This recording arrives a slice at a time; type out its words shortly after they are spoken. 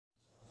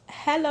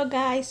Hello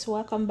guys,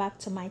 welcome back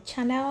to my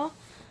channel.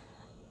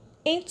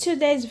 In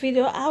today's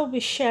video I'll be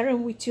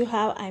sharing with you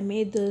how I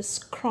made this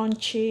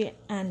crunchy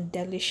and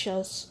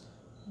delicious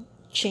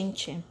chin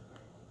chin.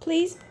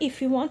 Please,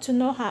 if you want to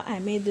know how I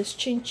made this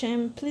chin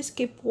chin, please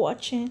keep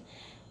watching.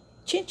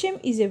 Chin chin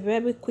is a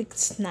very quick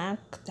snack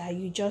that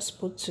you just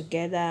put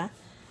together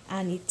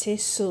and it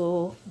tastes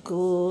so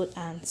good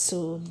and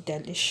so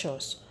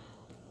delicious.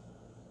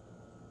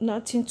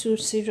 Nothing too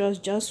serious,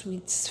 just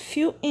with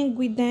few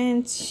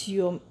ingredients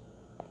you'll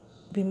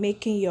be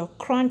making your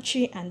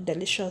crunchy and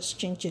delicious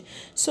chin chin.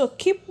 So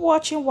keep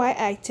watching while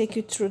I take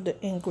you through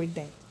the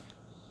ingredients.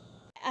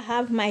 I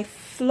have my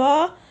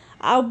flour.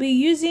 I'll be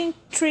using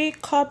 3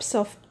 cups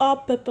of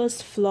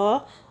all-purpose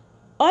flour.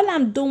 All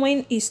I'm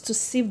doing is to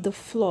sieve the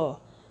flour.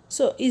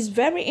 So it's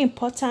very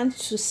important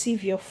to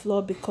sieve your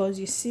flour because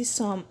you see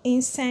some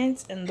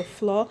insects in the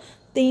flour,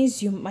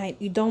 things you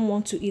don't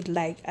want to eat,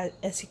 like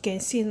as you can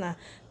see now.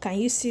 Can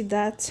you see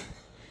that?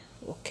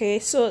 Okay,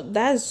 so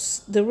that's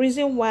the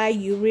reason why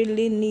you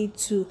really need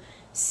to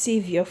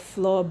sieve your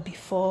flour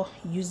before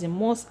using,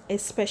 most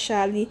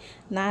especially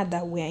now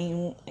that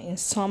we're in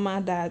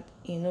summer, that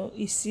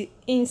you see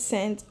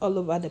insects all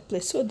over the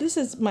place. So this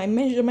is my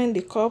measurement,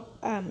 the cup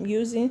I'm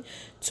using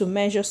to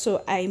measure.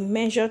 So I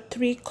measure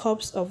 3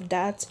 cups of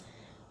that.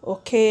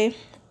 Okay,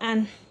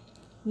 and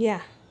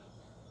yeah,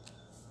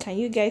 can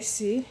you guys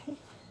see?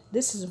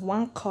 This is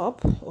 1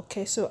 cup.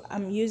 Okay, so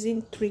I'm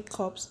using 3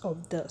 cups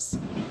of this.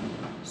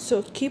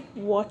 So keep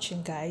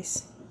watching,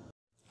 guys.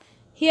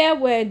 Here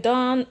we're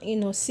done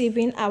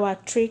sieving our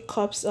 3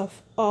 cups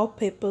of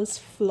all-purpose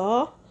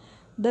flour.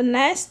 The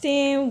next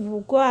thing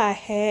we'll go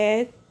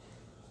ahead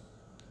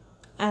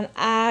and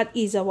add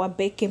is our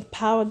baking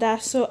powder.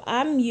 So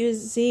I'm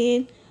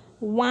using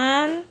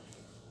 1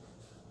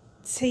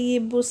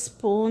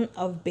 tablespoon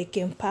of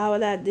baking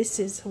powder. This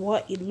is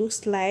what it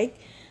looks like.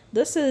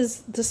 This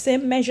is the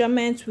same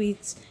measurement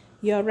with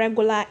your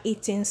regular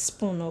eating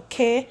spoon.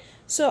 Okay,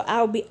 so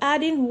I'll be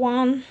adding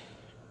 1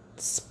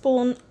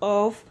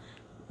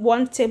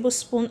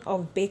 tablespoon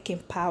of baking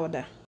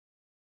powder.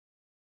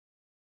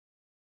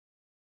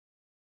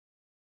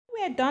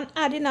 We're done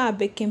adding our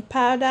baking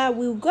powder.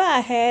 We'll go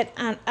ahead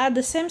and add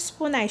the same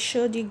spoon I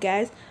showed you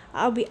guys.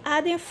 I'll be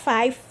adding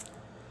 5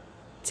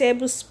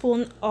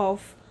 tablespoons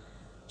of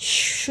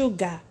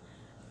sugar.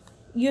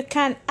 You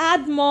can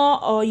add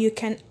more or you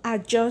can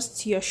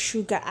adjust your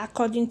sugar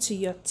according to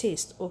your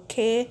taste.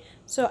 Okay,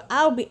 so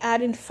I'll be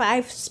adding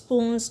 5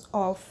 spoons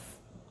of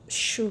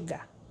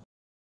sugar.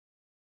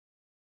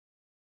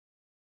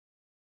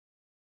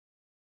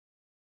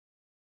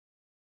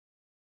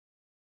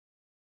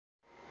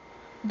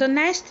 The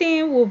next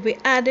thing we'll be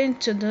adding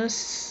to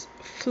this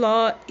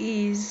flour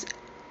is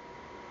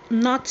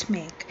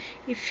nutmeg.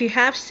 If you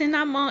have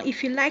cinnamon,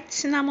 if you like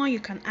cinnamon, you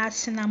can add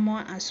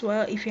cinnamon as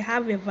well. If you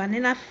have a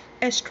vanilla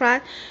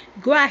extract,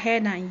 go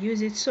ahead and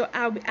use it. So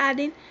I'll be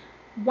adding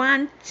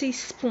 1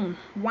 teaspoon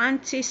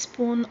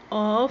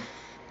of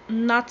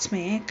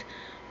nutmeg.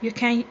 You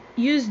can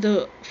use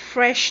the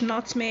fresh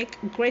nutmeg,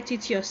 grate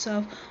it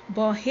yourself,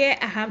 but here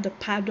I have the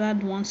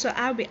powdered one, so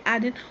I'll be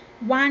adding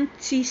 1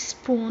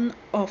 teaspoon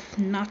of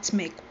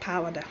nutmeg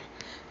powder.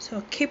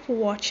 So keep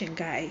watching,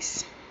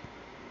 guys.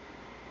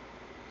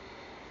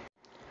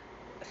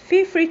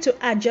 Feel free to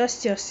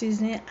adjust your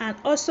seasoning and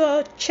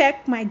also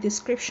check my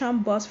description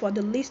box for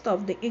the list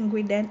of the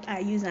ingredients I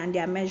use and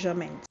their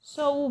measurements.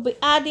 So we'll be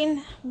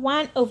adding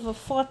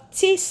 1/4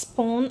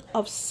 teaspoon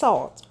of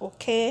salt.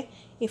 Okay,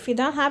 if you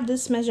don't have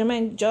this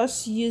measurement,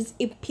 just use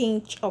a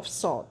pinch of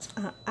salt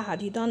and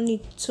add. You don't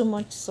need too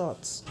much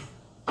salt.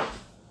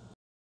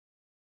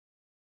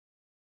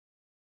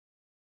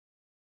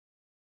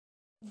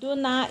 Do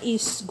now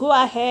is go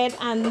ahead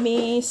and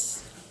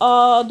mix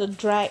all the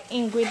dry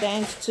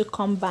ingredients to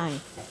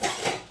combine.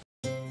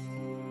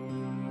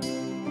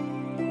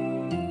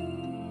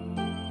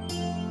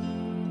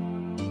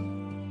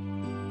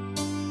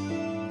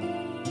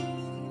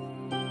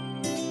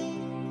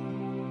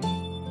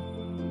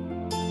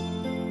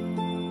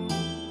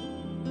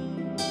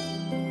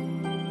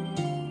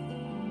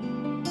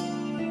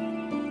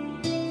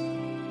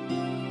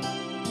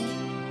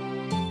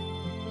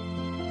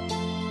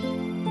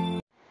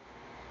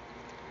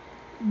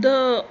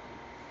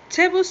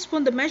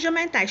 The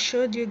measurement I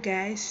showed you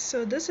guys,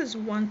 so this is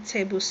 1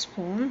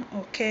 tablespoon.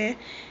 Okay,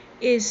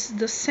 is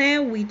the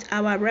same with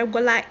our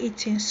regular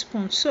eating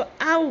spoon. So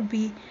I'll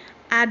be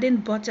adding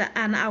butter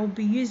and I'll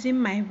be using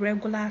my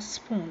regular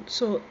spoon.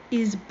 So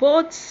is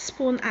both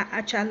spoon are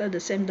actually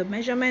the same. The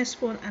measurement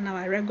spoon and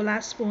our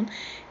regular spoon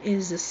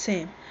is the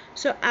same.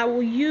 So I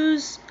will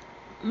use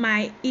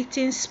my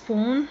eating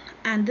spoon,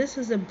 and this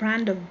is the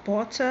brand of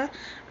butter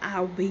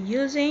I'll be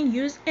using.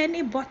 Use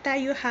any butter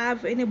you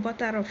have, any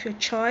butter of your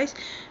choice.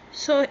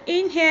 So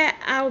in here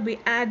I'll be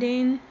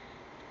adding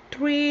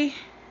 3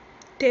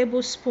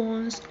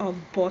 tablespoons of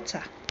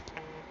butter.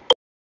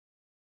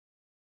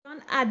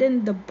 Done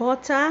adding the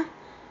butter,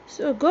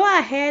 so go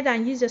ahead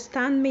and use a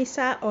stand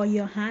mixer or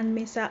your hand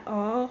mixer,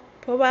 or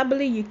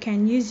Probably you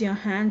can use your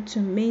hand to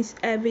mix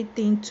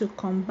everything to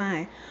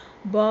combine,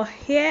 but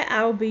here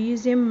I'll be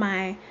using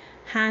my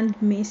hand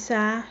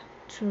mixer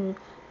to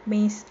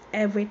mix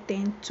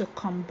everything to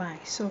combine.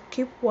 So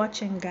keep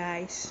watching,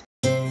 guys.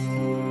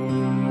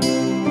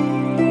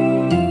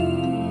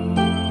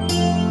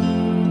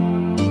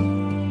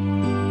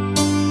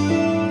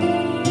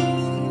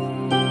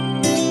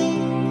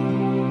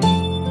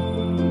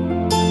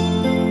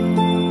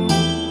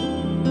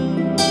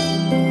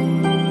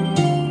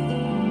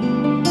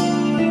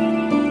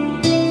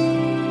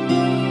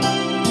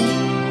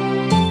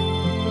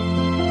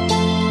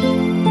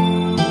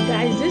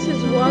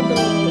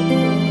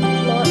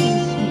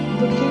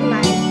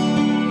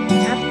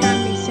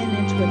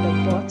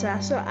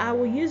 So I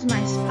will use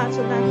my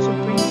spatula to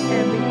bring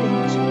everything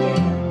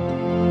together.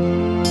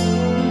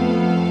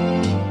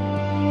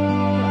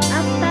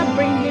 After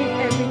bringing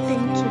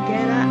everything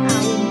together,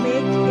 I will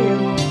make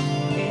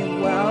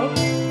a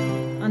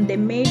well on the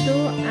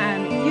middle,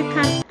 and you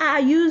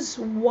can use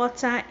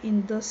water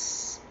in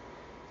this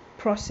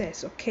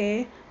process,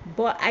 okay?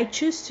 But I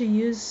choose to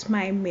use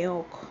my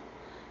milk.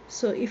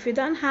 So if you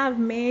don't have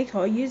milk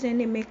or use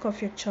any milk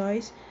of your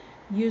choice,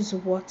 use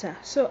water.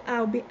 So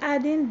I'll be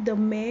adding the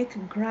milk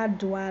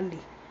gradually.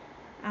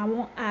 I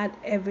won't add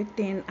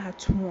everything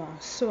at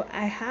once. So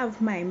I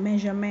have my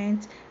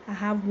measurement. I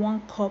have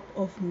 1 cup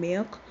of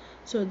milk.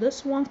 So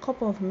this 1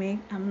 cup of milk,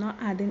 I'm not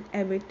adding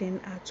everything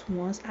at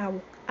once. I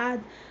will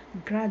add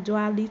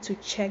gradually to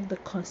check the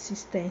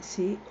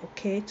consistency,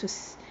 okay, to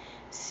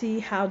see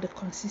how the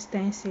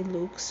consistency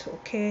looks,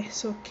 okay?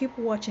 So keep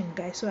watching,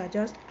 guys. So I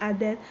just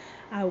added.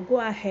 I'll go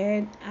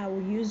ahead. I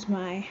will use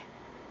my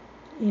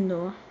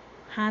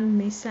hand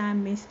mixer,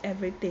 mix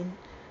everything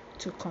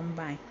to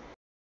combine.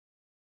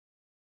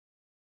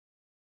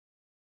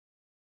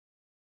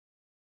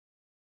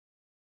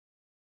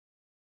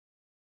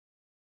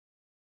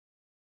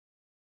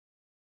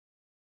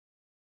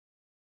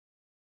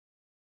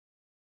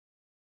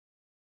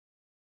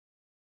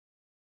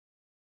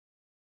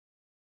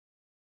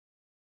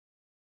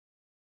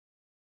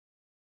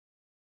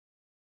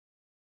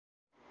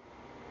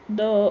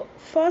 The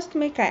first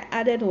milk I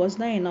added was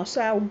not enough,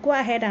 so I'll go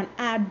ahead and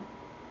add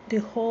the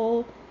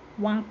whole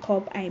 1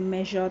 cup I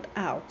measured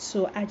out.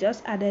 So I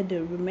just added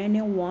the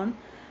remaining one.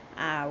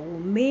 I will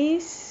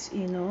mix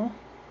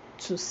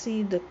to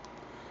see the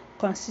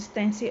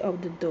consistency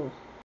of the dough.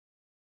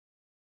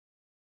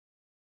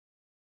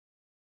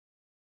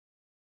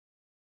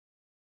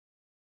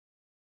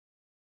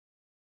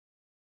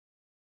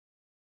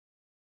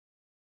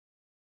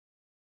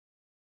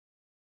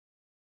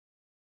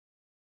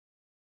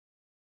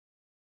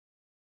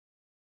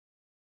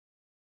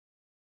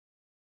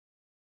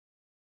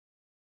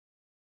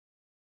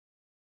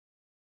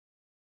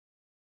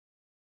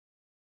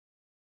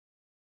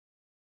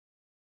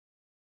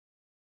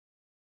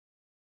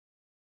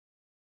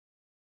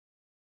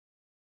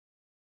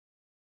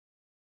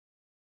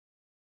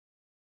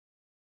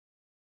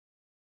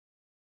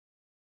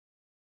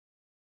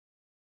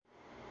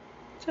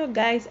 So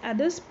guys, at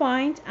this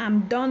point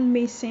I'm done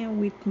mixing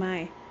with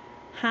my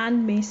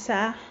hand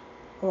mixer,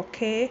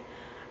 okay?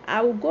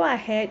 I will go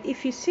ahead.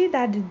 If you see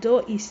that the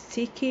dough is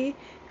sticky,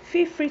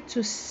 feel free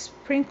to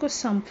sprinkle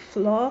some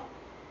flour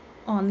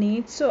on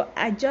it. So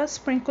I just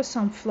sprinkle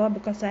some flour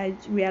because I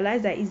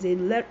realized that it's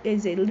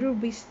a little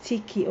bit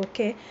sticky,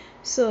 okay?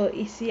 So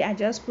you see, I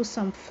just put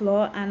some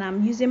flour and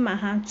I'm using my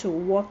hand to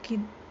work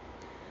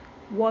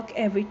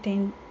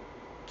everything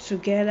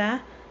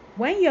together.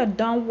 When you're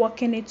done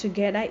working it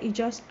together, you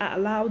just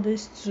allow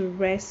this to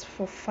rest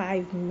for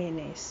 5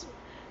 minutes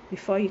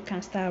before you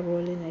can start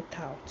rolling it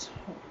out.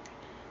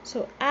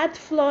 So add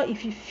flour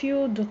if you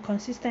feel the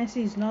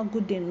consistency is not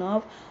good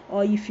enough,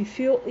 or if you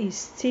feel it's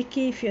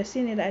sticky, if you're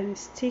seeing it as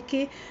it's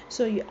sticky,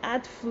 so you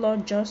add flour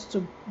just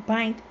to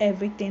bind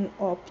everything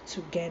up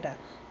together,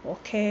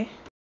 okay?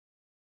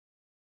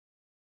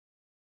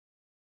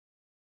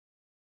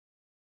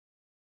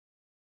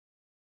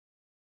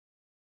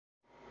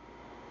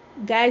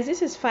 Guys,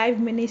 this is 5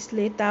 minutes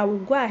later. We'll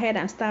go ahead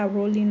and start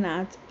rolling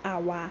out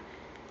our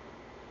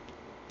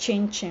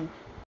chin chin.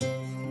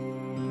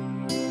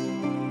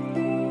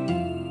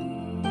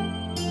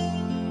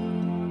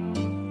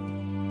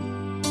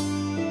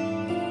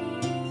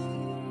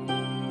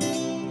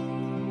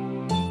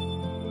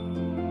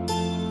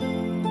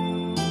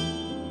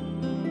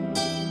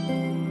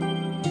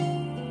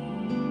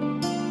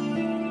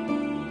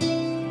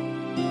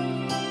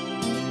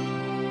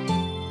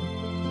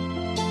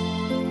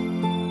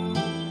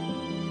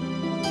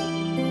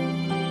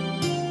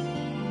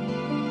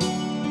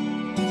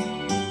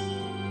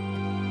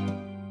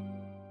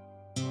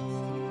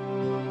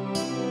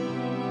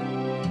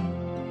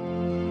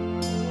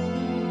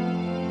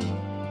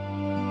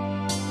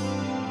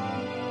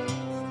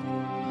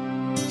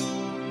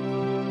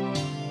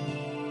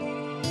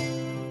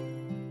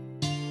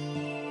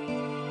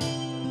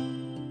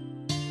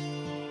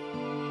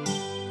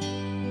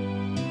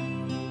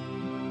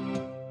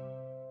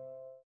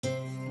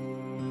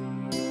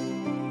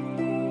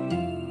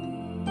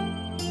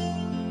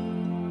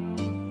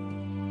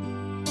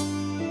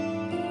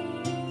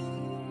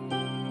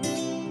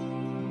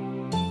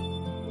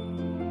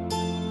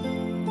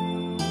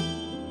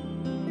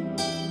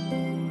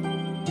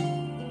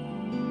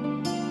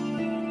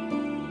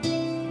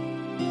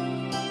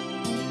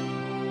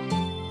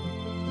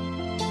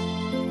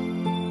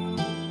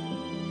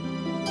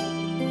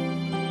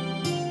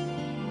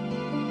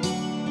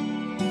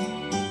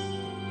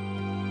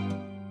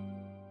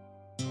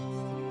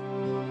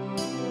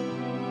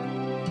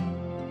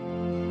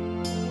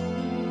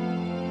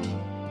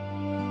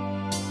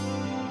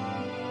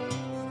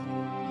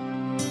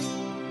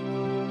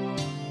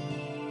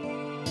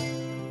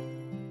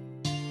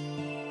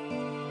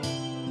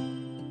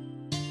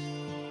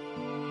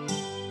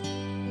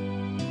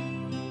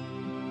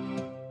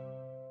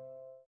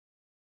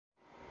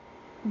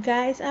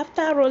 guys,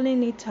 after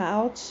rolling it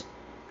out,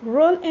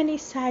 roll any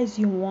size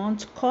you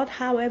want, cut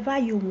however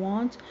you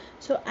want.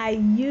 So I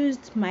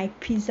used my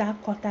pizza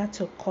cutter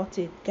to cut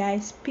it,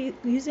 guys.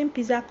 Using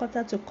pizza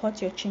cutter to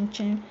cut your chin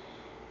chin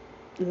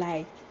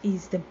like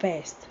is the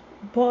best,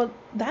 but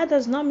that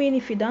does not mean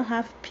if you don't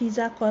have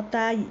pizza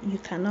cutter you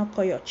cannot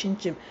cut your chin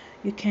chin.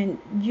 You can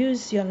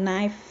use your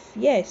knife.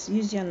 Yes,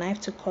 use your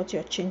knife to cut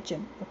your chin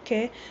chin.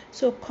 Okay,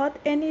 so cut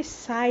any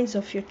size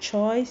of your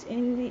choice,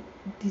 any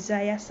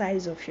desired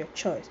size of your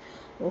choice.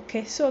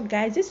 Okay, so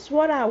guys, this is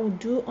what I will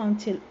do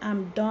until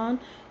I'm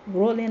done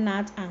rolling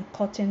out and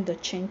cutting the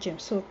chin chin.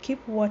 So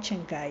keep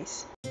watching,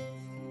 guys.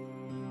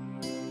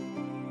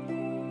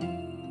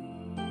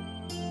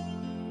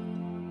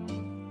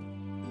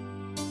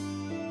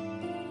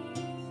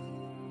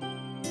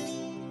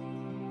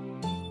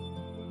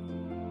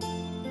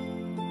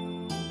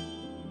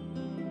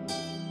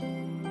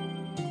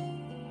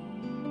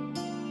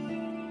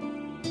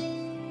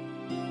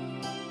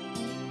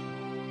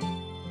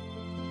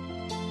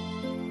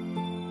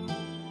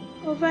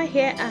 Over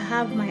here I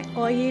have my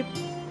oil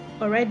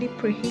already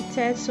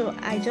preheated, so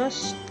I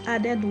just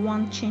added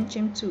one chin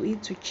chin to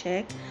it to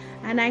check,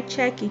 and I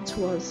checked it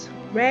was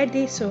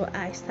ready, so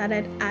I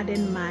started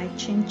adding my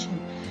chin chin.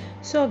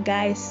 So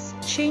guys,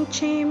 chin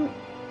chin,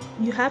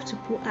 you have to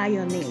put eye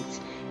on it.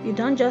 You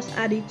don't just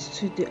add it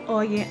to the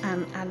oil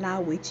and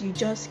allow it. You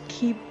just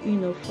keep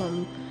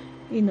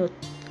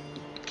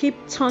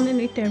keep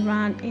turning it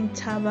around in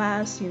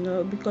intervals,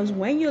 because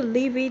when you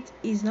leave it,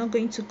 it's not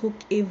going to cook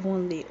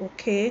evenly.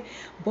 Okay,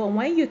 but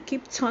when you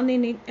keep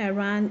turning it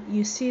around,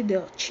 you see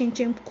the chin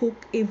chin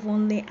cook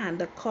evenly and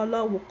the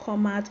color will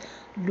come out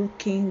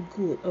looking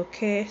good.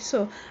 Okay,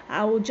 so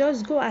I will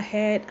just go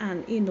ahead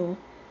and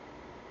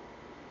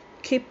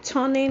keep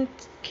turning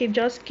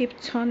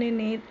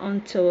it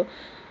until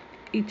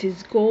it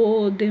is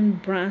golden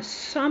brown.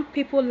 Some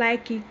people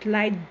like it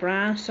light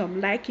brown,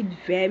 some like it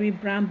very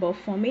brown, but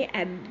for me,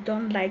 I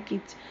don't like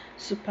it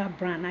super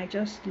brown. I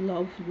just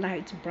love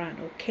light brown.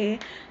 Okay,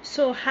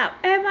 so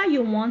however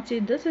you want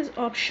it, this is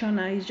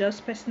optional, it's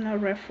just personal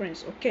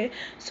reference. Okay,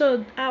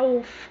 so I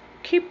will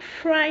keep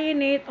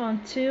frying it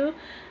until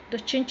the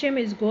chin chin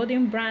is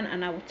golden brown,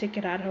 and I will take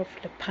it out of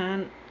the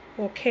pan.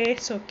 Okay,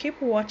 so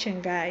keep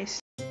watching, guys.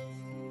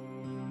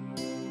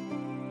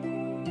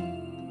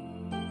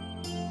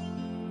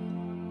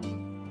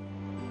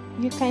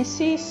 You can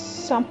see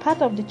some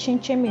part of the chin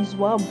chin is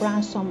well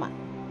brown, some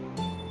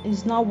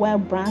is not well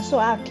brown, so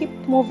I'll keep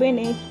moving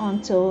it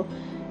until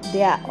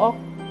they are all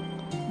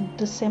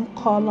the same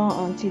color,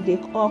 until they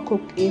all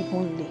cook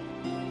evenly.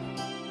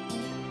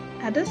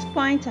 At this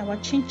point, our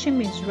chin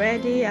chin is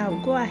ready. I'll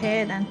go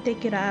ahead and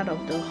take it out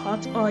of the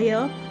hot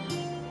oil,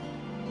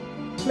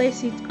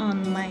 place it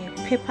on my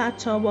paper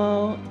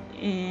towel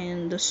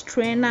and the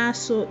strainer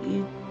so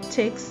it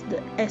takes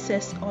the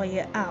excess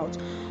oil out.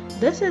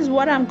 This is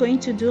what I'm going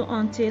to do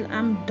until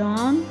I'm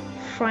done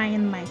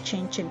frying my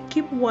chin chin.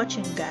 Keep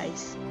watching,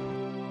 guys.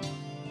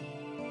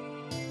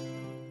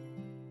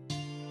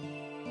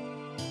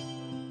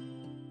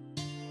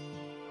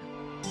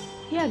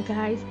 Yeah,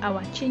 guys,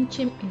 our chin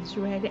chin is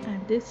ready,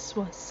 and this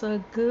was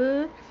so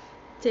good.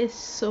 Tastes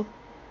so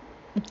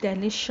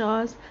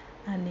delicious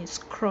and it's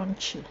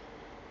crunchy.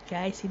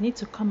 Guys, you need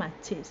to come and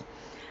taste.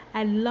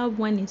 I love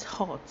when it's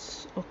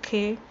hot.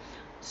 Okay,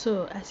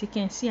 so as you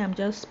can see, I'm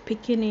just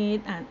picking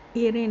it and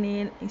eating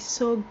it. It's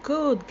so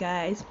good,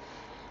 guys.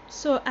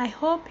 So I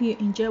hope you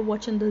enjoy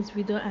watching this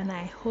video, and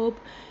I hope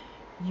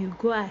you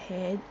go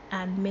ahead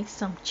and make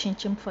some chin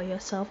chin for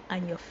yourself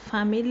and your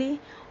family.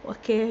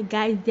 Okay,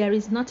 guys, there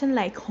is nothing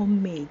like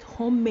homemade.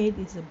 Homemade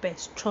is the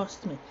best,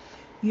 trust me.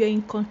 You're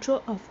in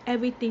control of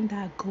everything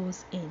that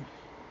goes in,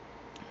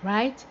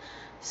 right?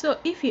 So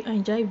if you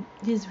enjoy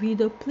this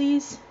video,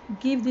 please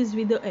give this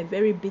video a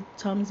very big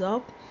thumbs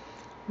up,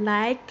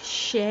 like,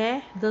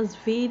 share this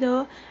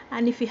video,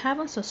 and if you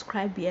haven't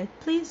subscribed yet,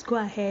 please go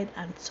ahead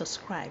and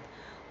subscribe.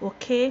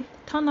 Okay,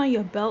 turn on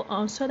your bell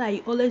on so that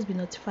you always be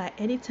notified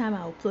anytime I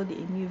upload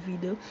a new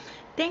video.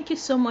 Thank you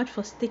so much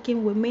for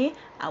sticking with me.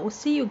 I will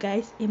see you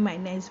guys in my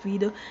next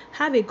video.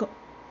 Have a good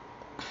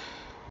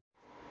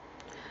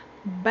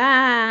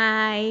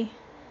bye.